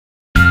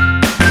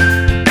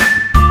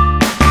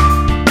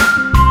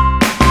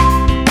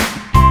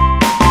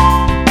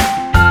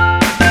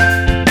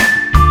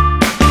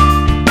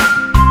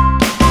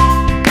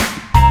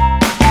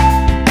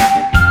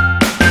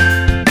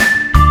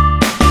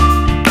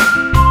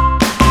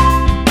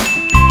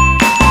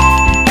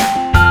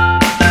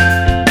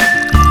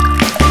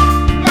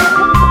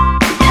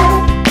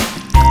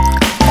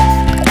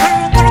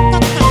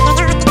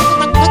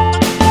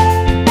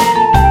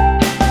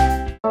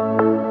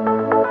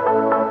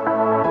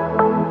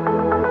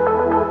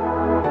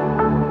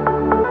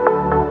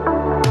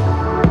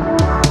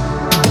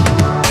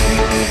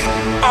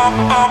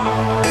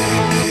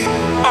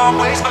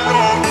always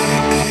alone.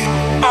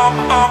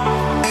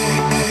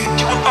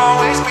 You will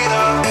always be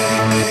there.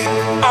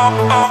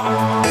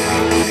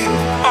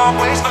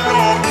 Always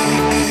alone.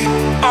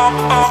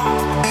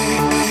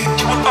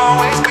 You will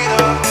always be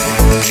there.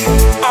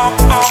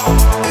 Always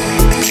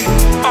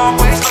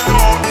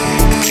alone.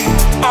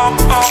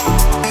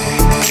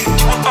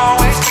 You will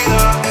always be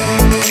there.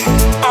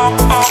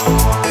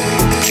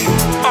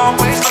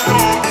 Always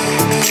alone.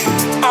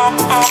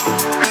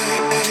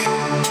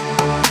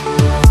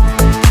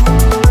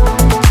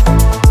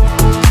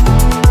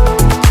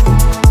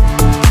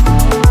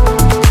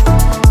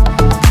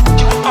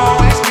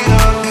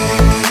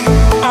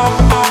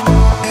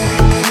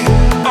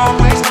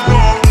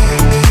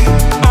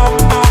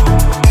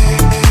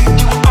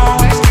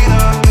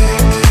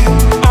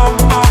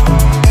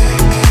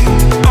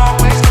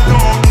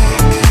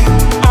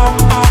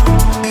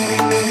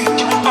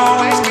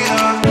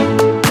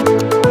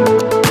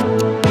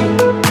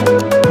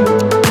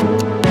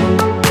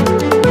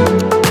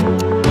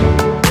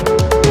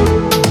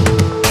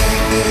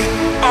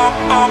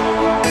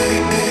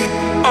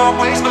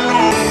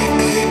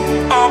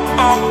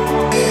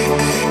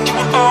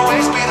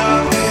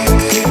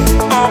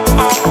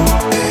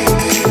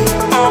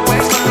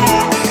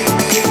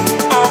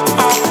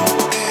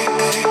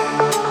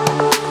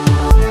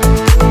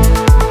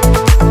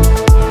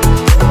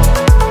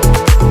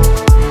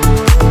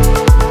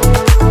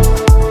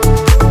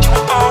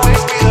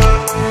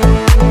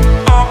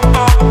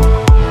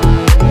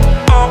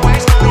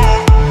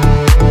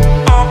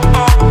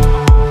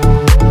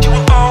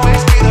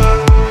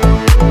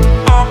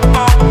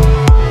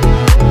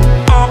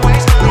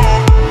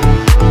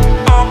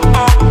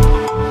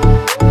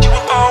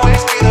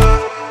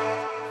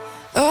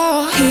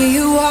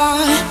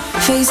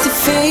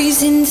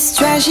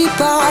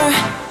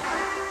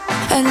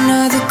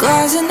 Another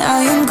glass and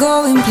I am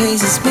going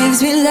places.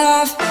 Makes me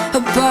laugh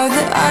about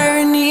the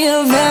irony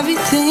of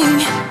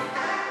everything.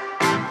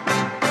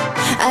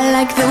 I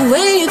like the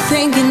way you're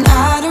thinking.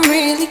 I don't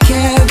really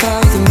care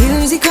about the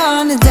music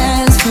on the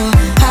dance floor.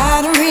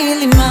 I don't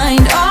really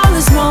mind all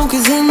the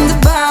smokers in the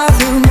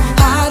bathroom.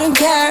 I don't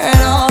care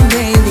at all,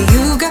 baby,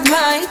 you got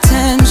my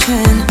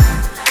attention.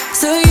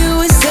 So you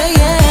were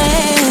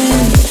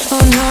saying,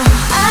 oh no,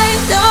 I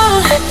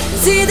don't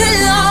see the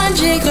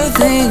logic of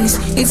things.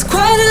 It's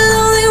quite a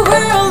lonely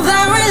world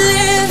that we're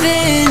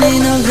living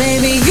in. Oh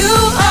baby, you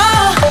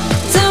are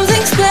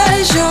something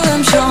special,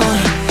 I'm sure.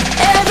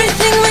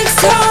 Everything makes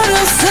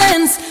total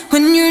sense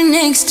when you're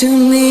next to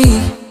me.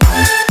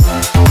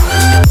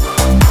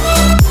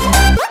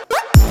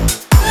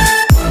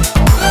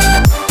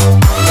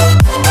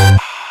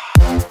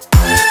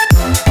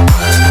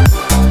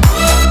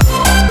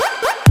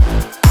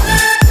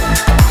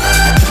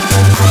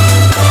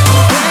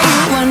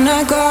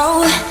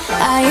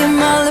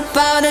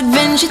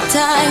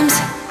 Times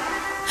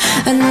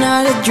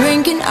another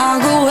drink and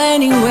I'll go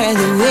anywhere.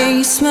 The way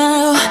you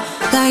smell,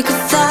 like a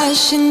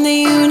flash in the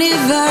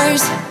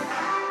universe.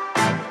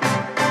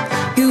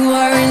 You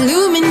are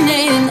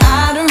illuminating.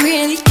 I don't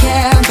really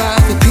care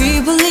about the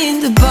people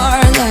in the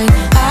bar line.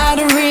 I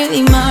don't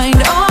really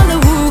mind all the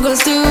who goes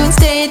doing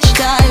stage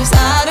dives.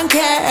 I don't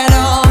care at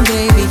all,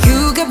 baby,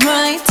 you got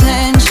my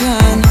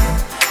attention.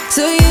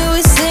 So you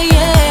were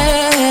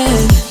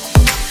saying,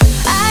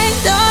 I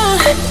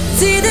don't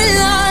see the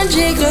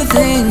logic of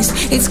things.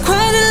 It's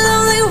quite a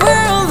lonely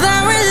world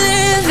that we're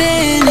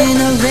living in.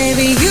 Oh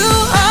baby, you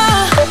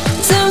are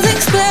something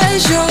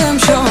special, I'm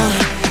sure.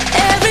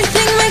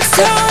 Everything makes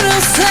total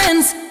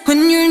sense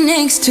when you're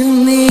next to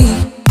me.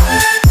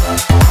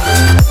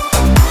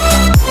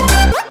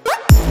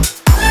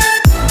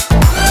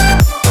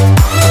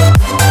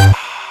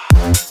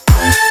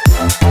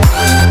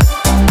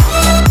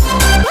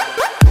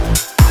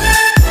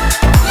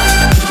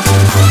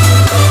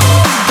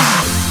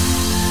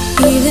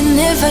 Even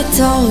if I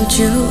told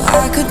you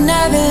I could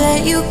never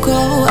let you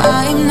go,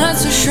 I'm not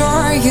so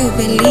sure you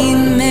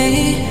believe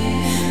me.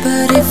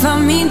 But if I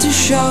mean to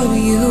show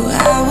you,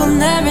 I will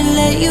never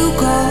let you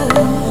go.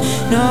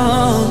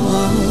 No,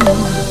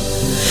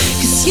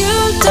 'cause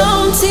you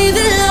don't see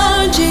the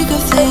logic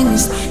of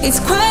things. It's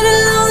quite a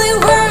lonely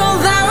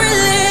world that we're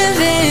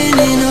living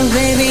in. Oh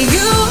baby,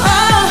 you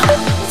are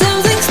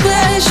something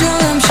special,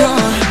 I'm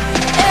sure.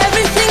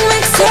 Everything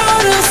makes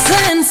total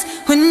sense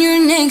when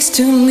you're next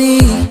to me.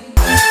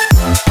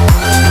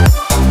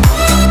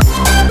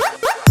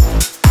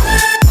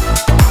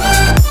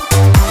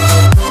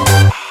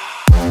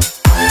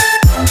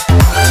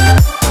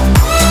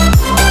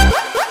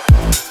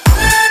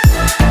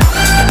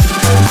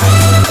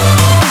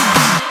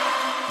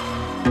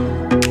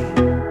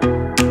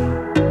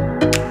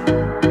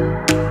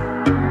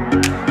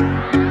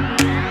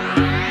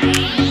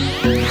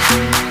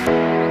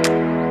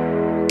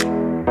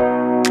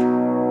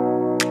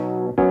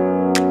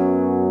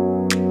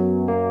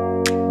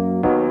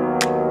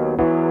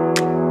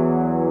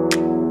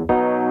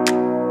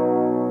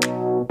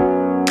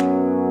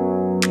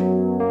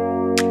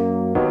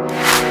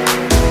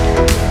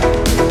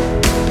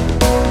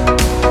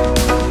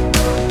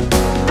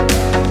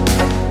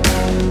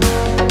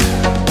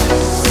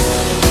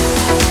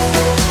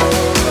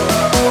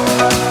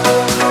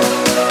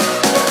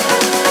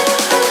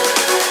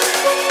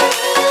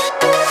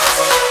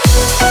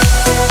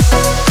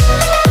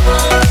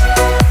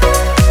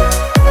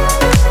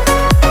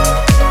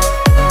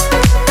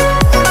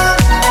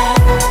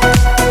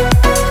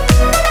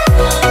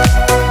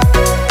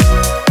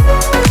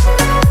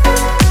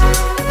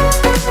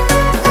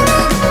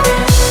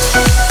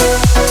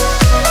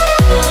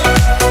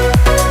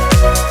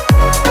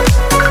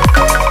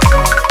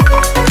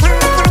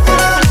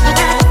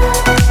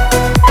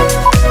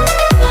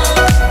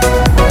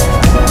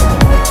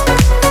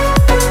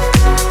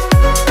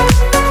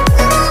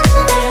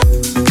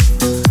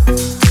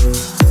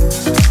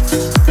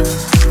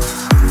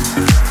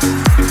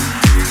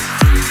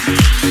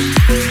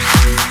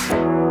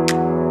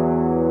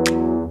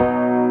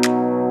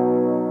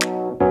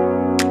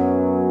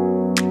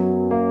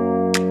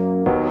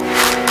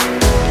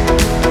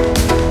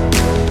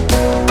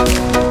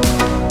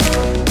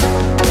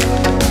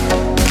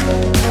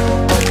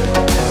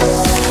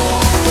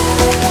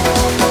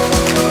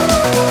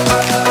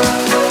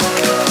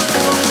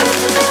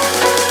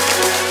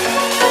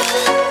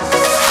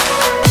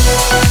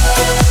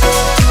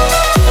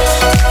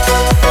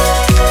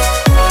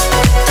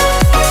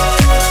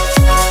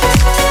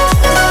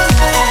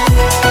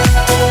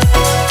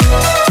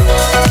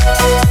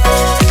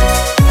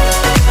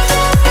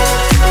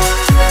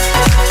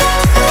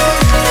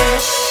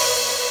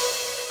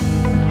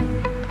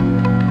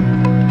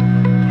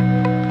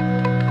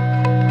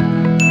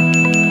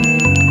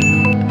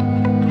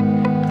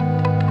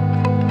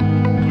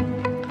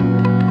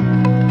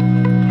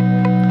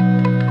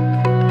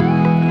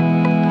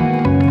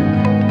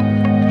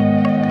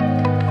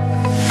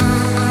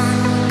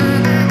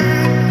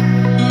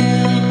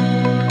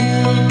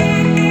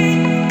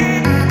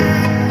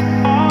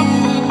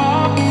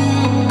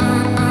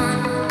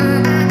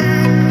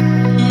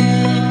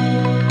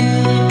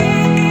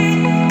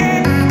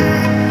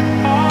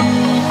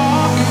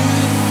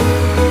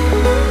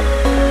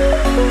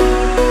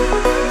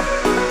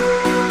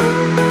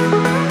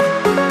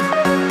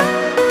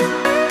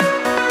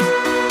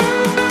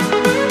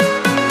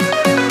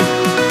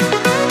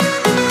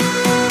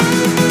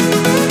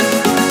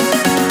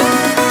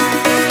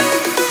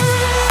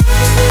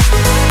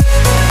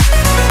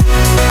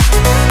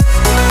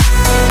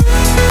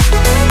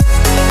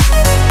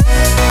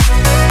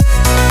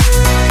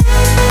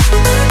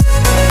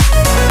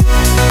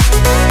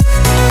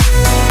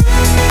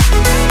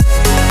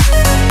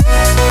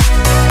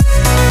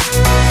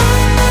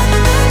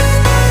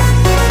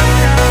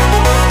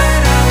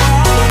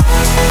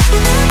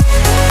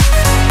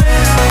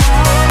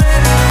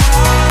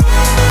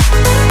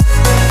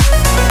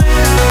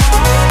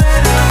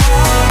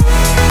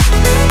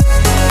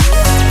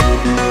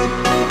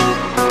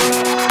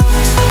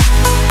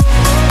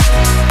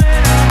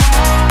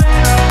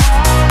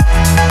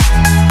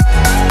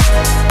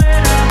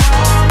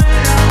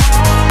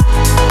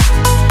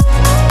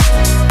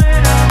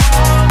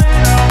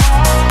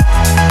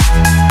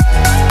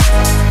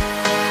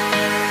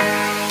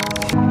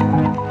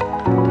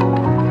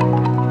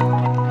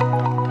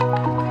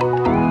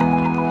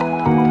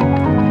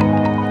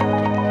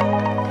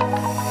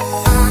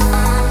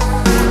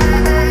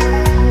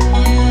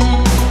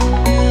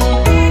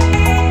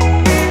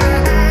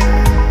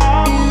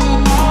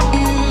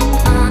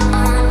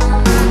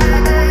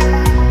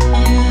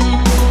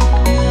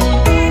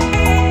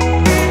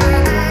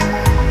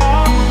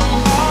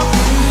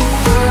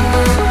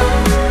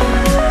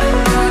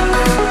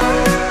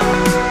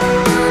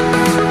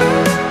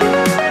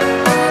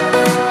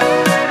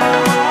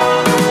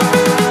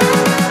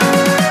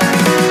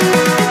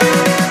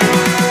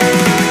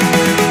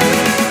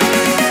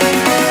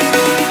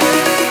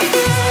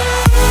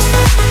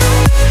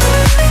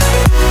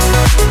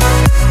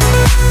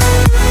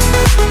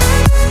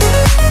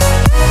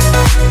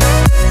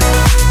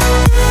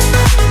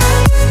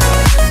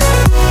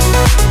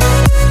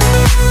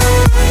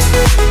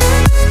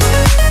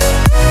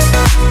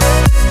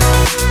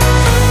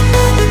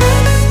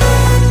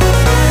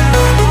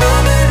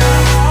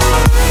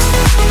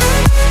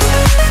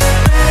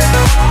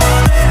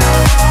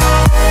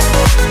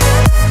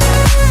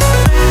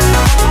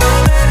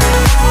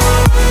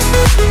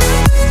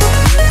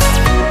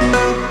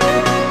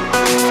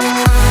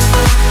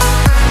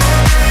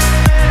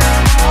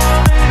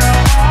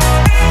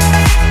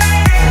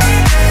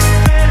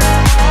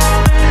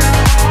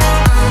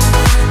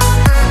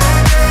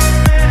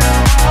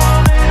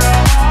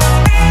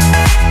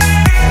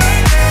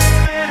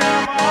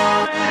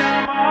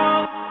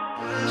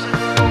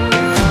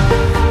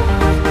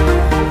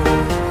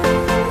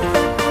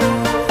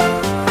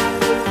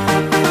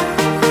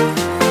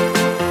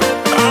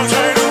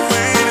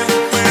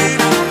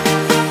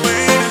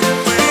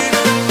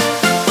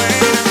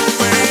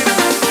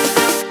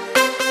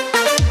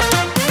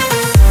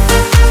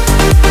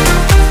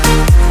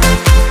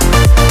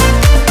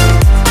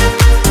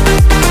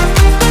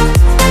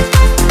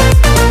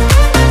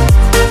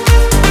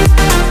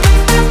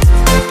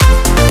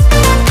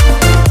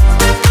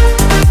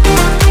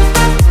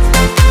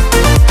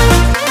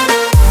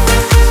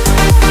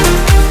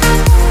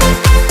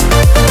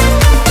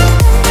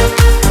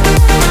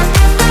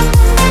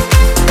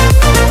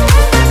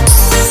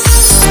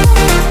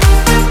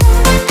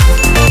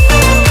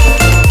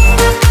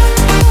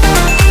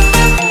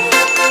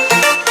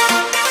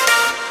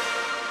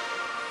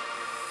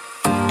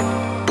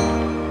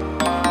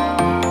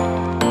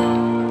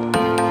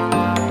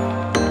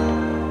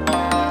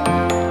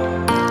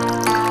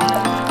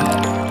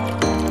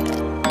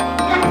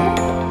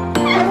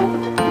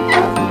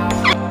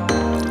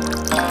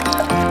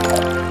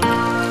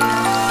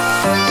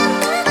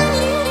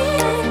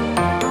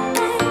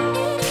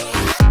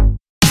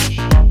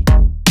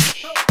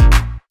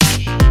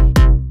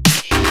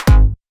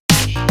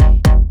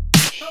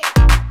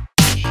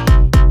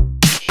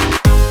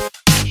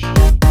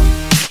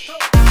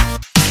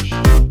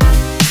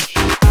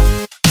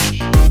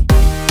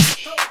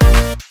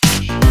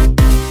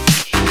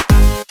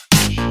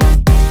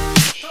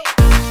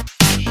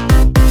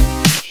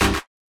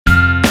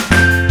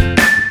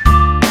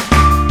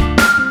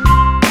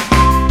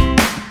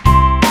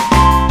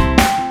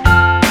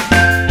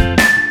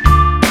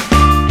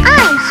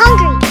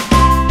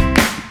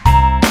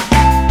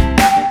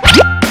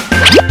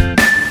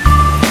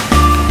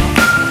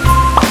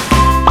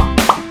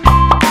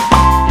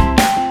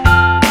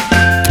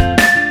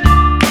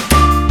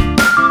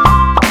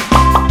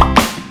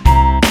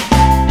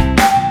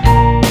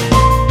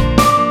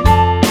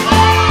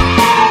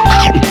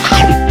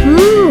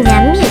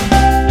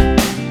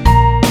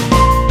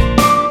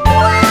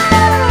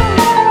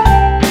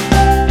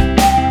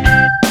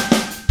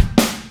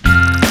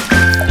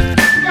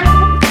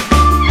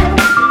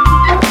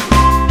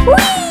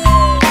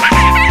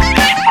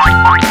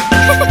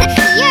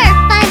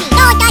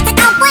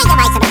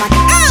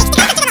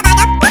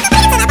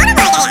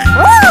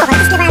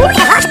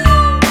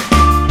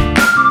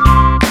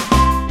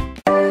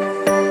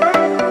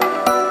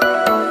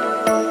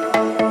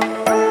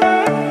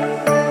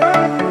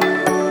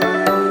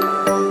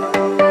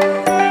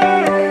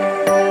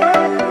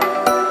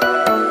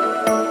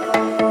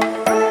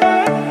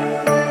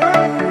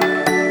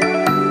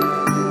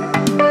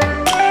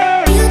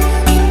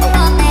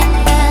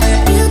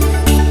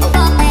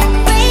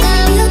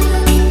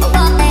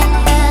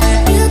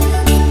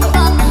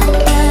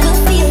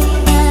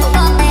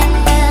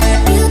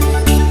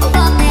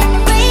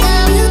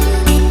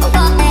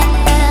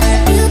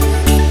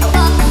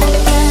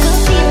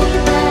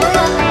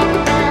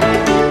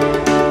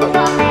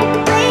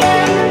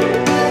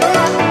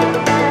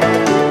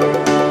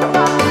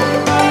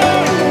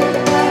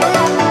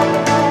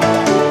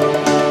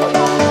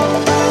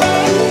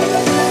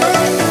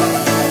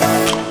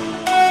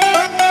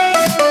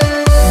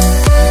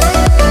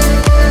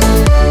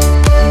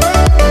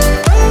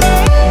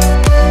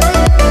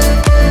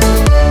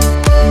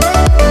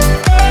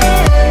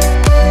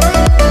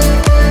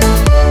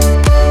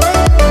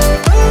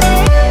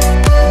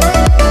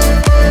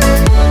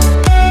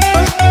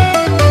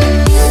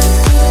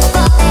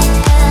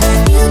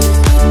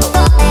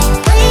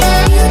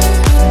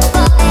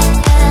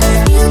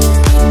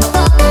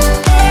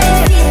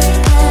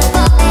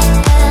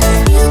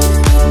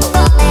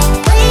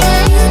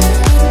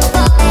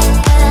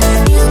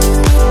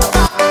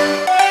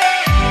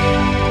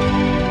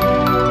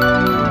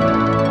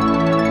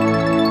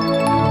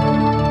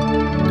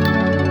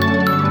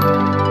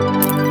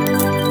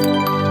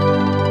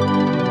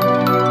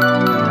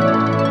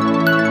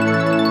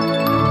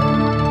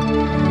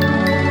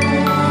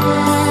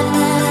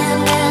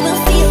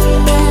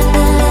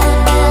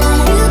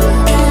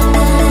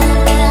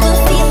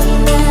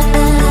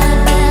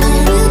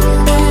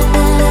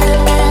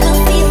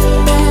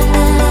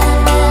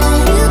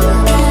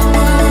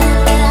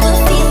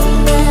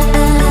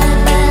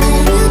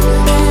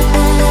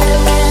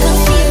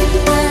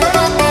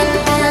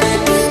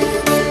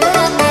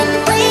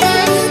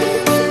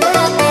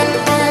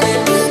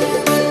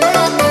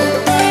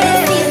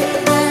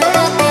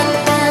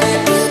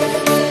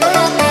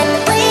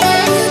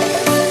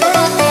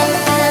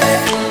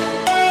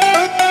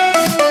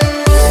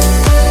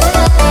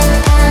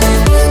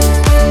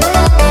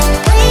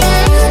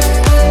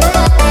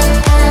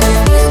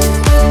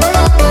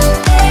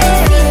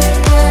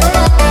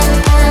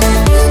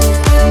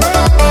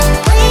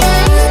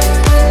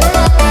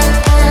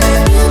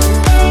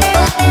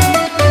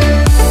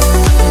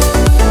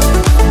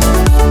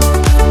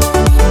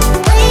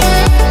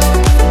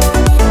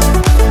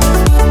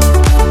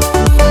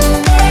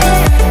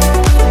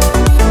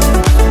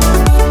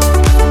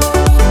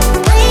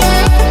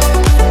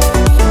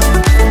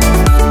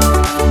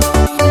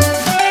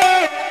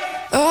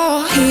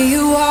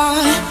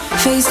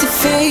 face to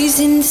face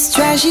in this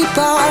trashy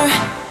bar.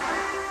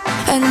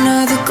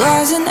 Another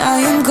glass and I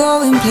am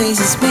going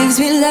places. Makes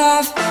me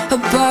laugh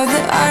about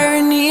the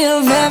irony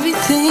of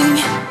everything.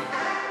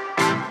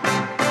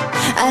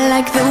 I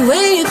like the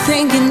way you're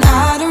thinking.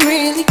 I don't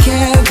really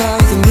care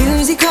about the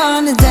music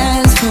on the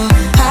dance floor.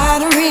 I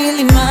don't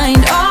really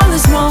mind all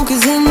the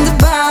smokers in the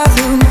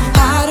bathroom.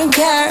 I don't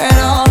care at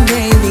all,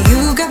 baby,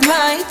 you got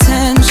my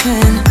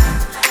attention.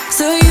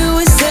 So you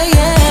were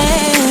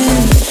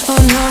saying,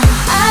 oh no,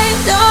 I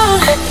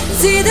don't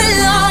see the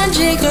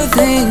logic of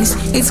things.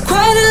 It's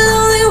quite a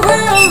lonely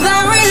world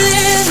that we're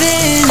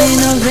living in.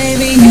 Oh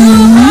baby, you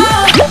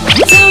are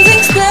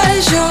something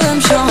special,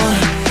 I'm sure.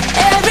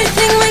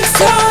 Everything makes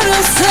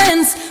total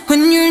sense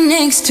when you're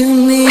next to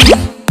me.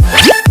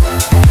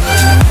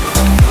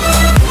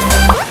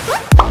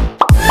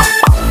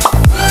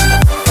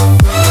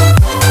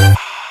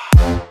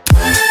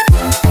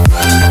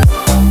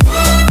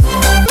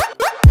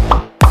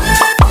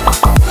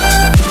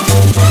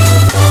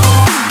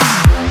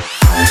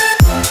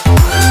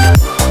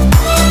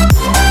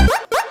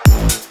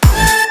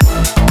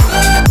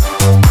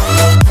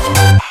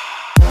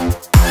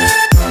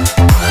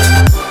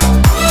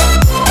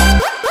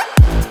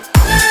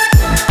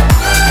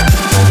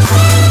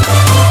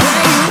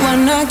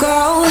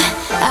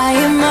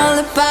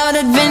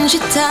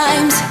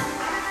 Times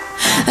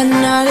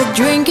another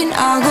drink and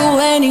I'll go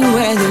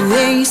anywhere. The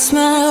way you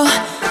smell,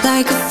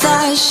 like a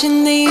flash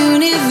in the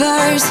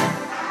universe.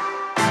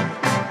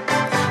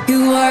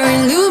 You are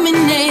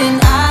illuminating.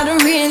 I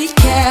don't really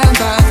care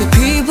about the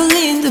people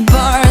in the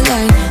bar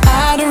line.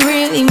 I don't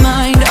really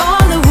mind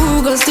all the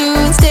who goes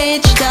doing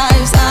stage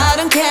dives. I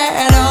don't care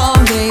at all,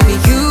 baby,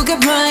 you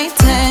got my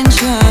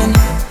attention.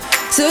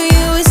 So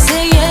you were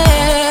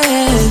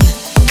saying,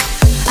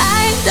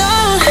 I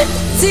don't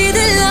see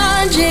the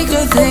logic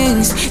of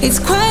things. It's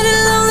quite a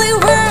lonely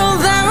world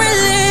that we're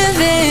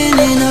living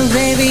in. Oh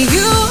baby,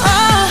 you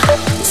are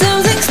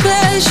something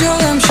special,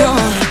 I'm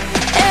sure.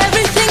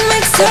 Everything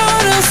makes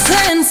total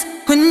sense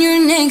when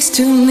you're next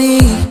to me.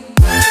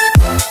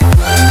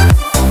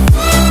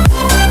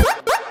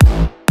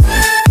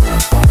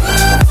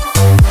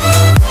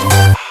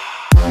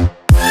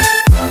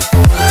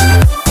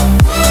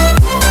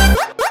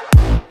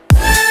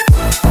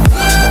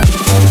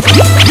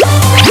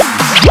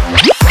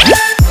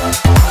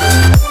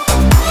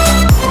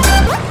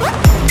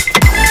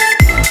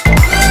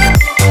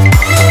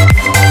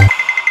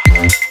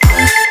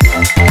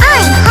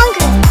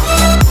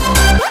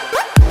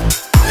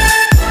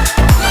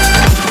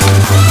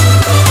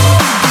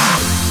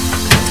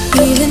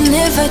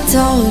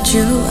 Told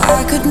you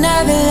I could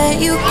never let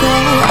you go.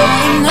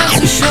 I'm not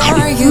so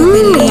sure you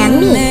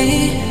believe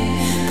me,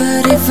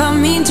 but if I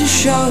mean to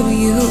show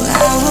you,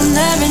 I will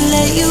never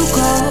let you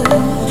go.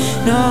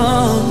 No,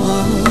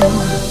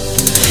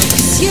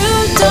 'cause you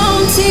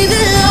don't see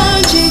the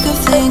logic of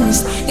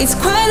things. It's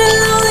quite a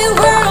lonely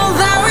world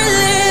that we're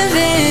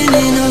living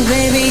in. Oh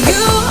baby,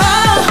 you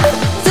are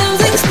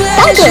something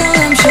special,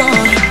 I'm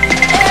sure.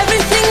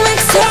 Everything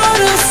makes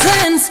total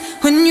sense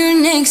when you're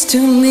next to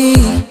me.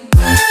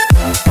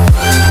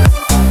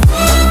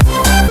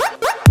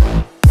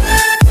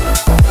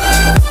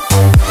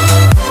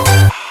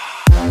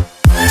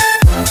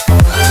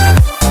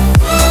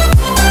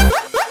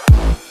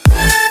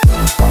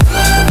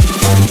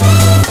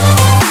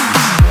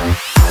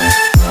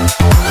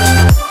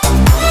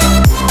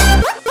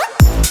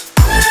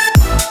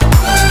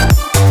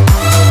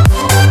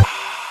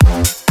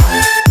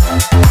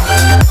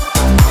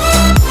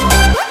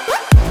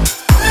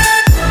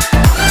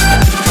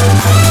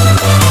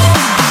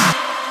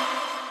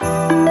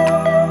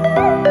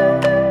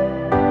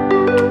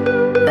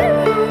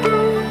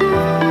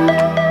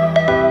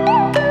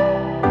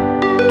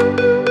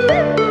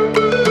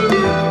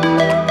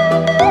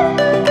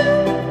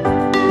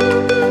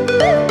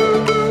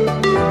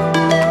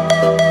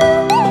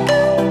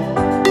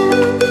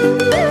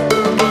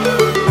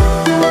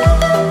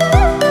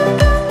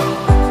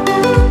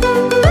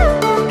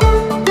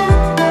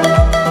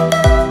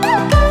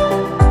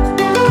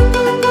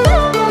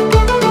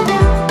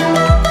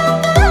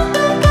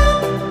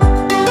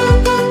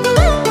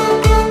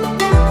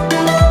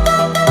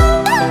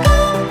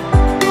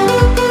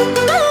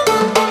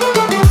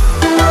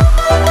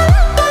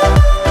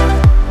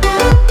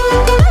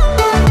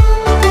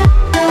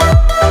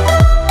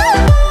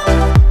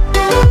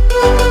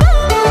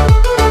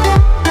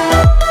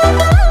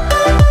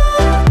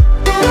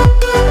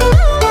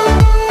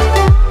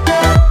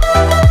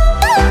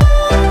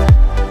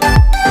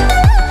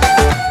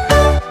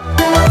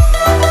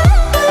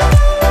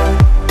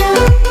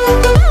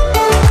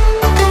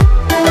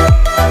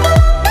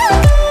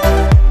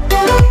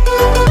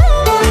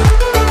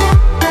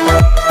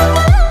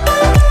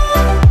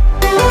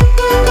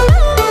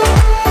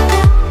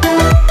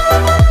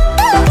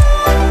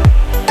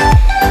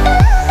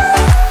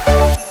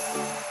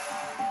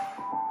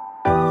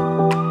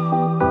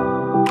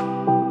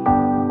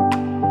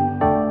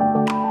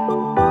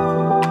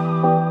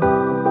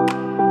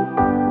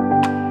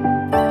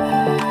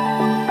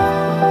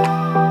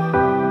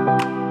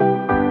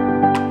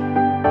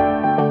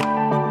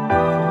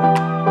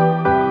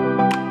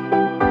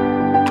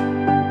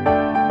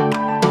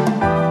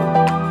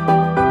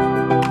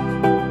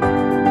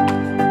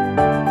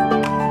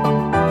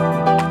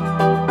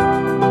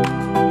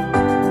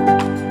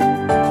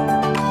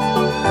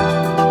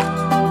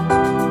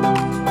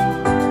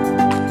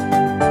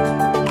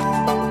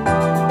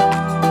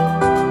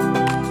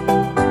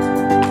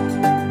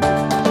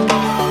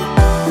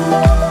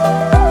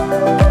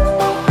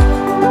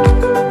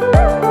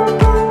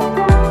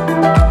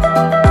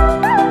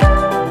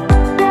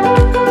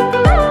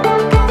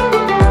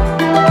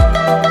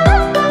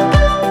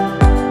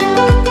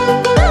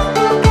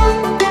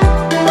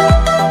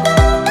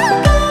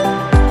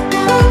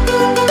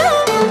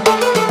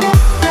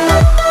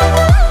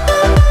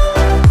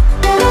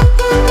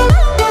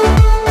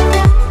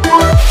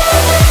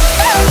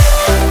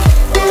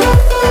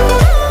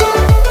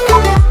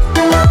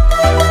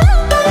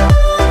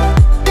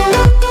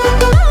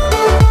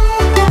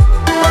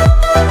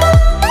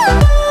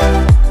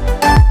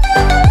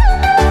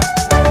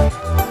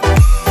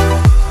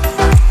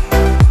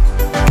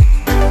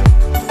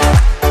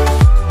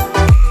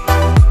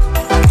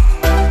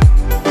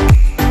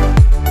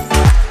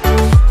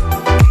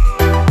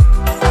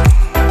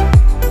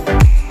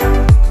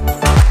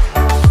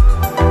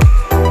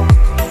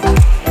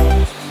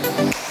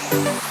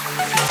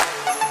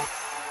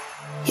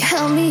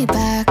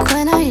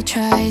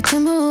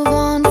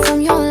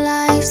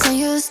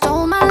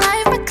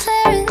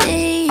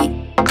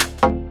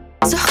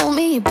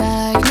 me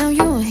back, now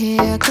you're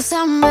here. Cause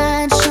I'm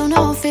mad, show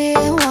no fear.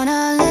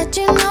 Wanna let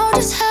you know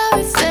just how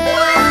it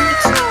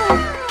feels.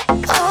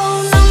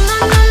 Oh no, no,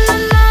 no, no,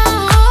 no.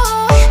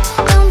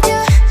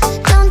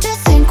 Don't you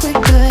think we're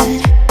good?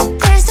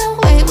 There's no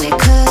way we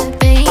could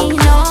be.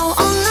 No,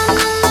 oh no,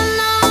 no, no,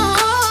 no.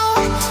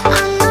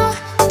 I know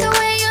the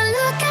way you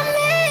look at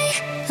me,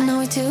 I know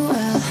it too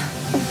well.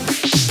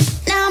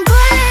 Now I'm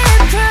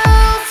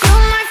bulletproof. You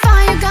might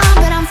find your gun,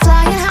 but I'm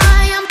flying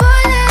high. I'm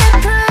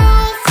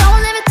bulletproof. Don't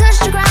let me touch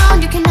the ground.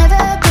 You can never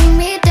bring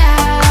me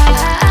down.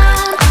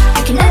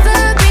 You can never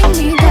bring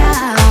me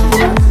down.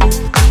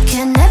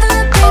 Can never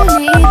bring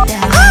me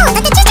down.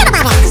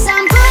 Cause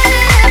I'm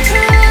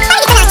bulletproof.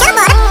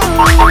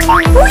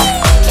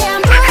 Yeah,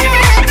 I'm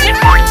bulletproof.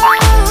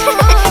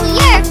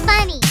 You're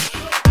funny.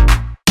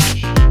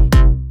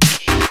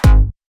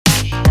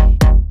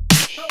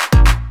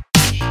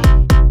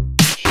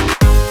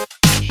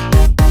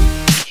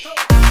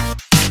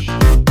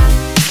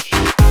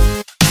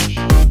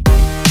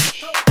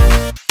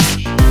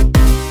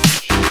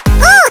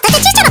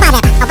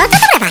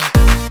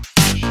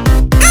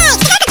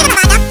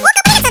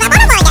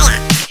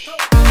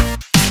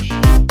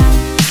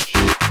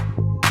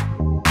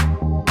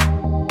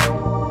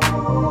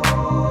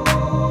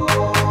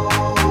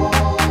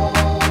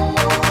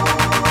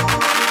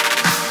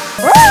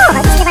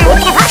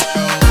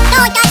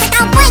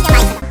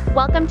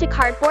 Welcome to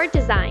cardboard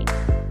design.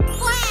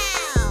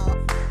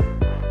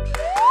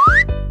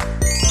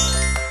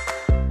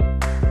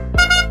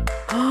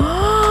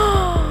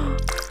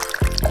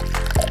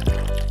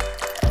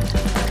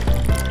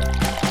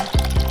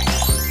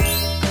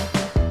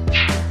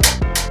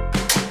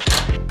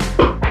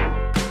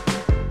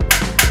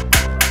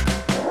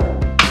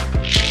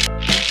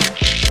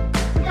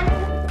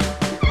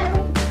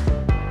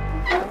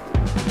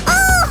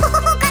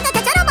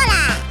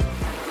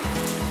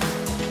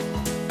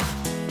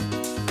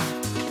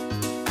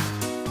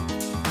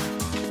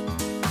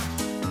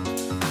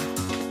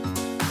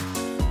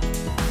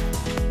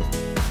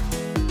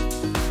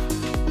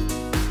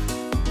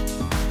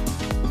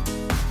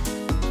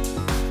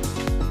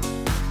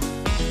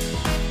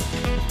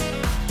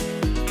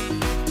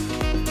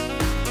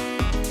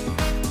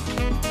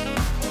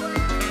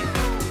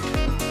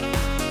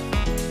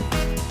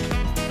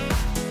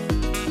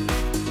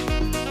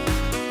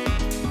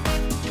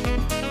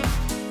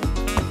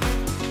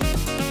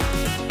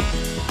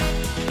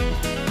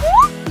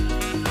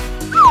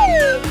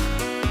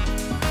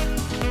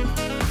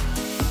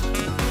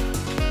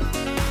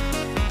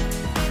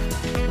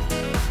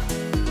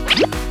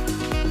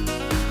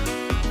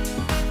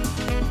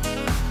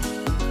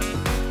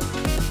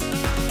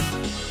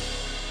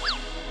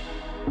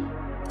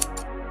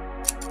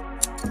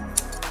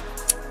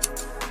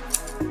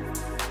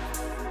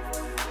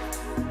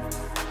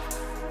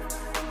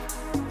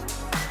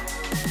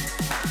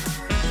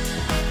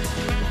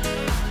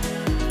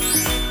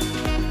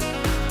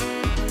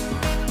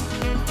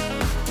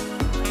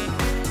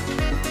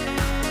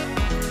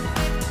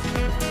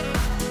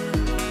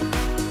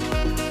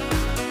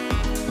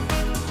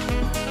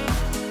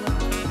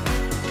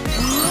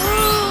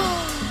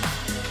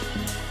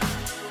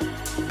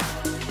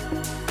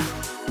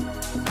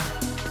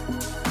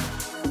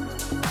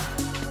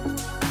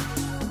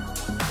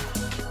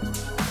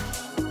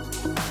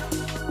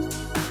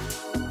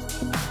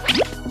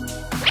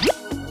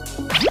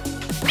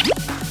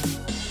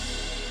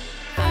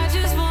 I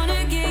just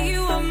wanna get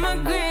you on my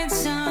grid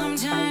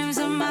sometimes,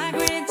 on my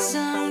grid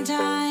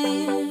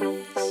sometimes.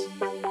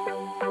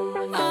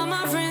 All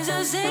my friends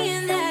are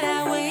saying that